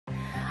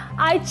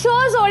I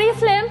chose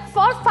Oriflame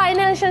for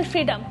financial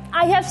freedom.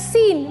 I have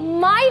seen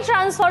my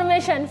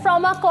transformation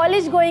from a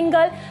college-going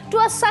girl to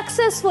a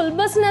successful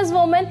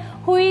businesswoman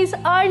who is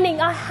earning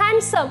a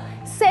handsome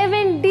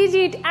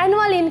 7-digit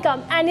annual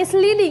income and is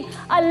leading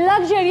a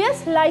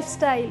luxurious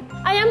lifestyle.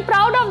 I am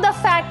proud of the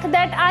fact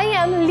that I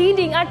am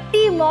leading a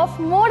team of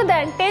more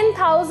than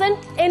 10,000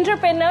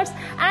 entrepreneurs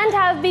and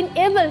have been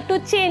able to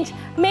change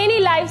many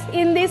lives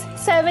in these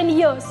 7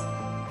 years.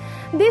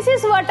 This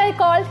is what I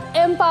call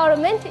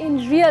empowerment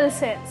in real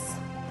sense.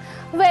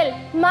 Well,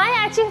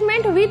 my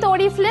achievement with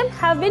Oriflame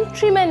have been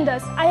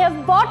tremendous. I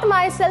have bought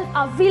myself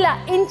a villa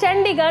in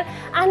Chandigarh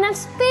and have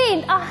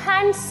spent a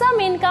handsome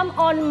income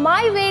on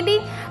my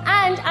wedding,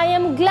 and I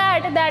am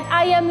glad that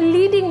I am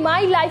leading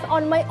my life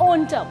on my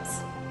own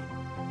terms.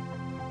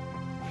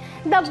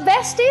 The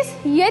best is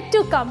yet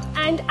to come,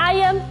 and I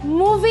am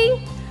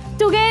moving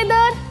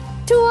together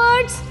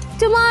towards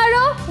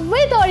tomorrow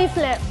with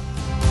Oriflame.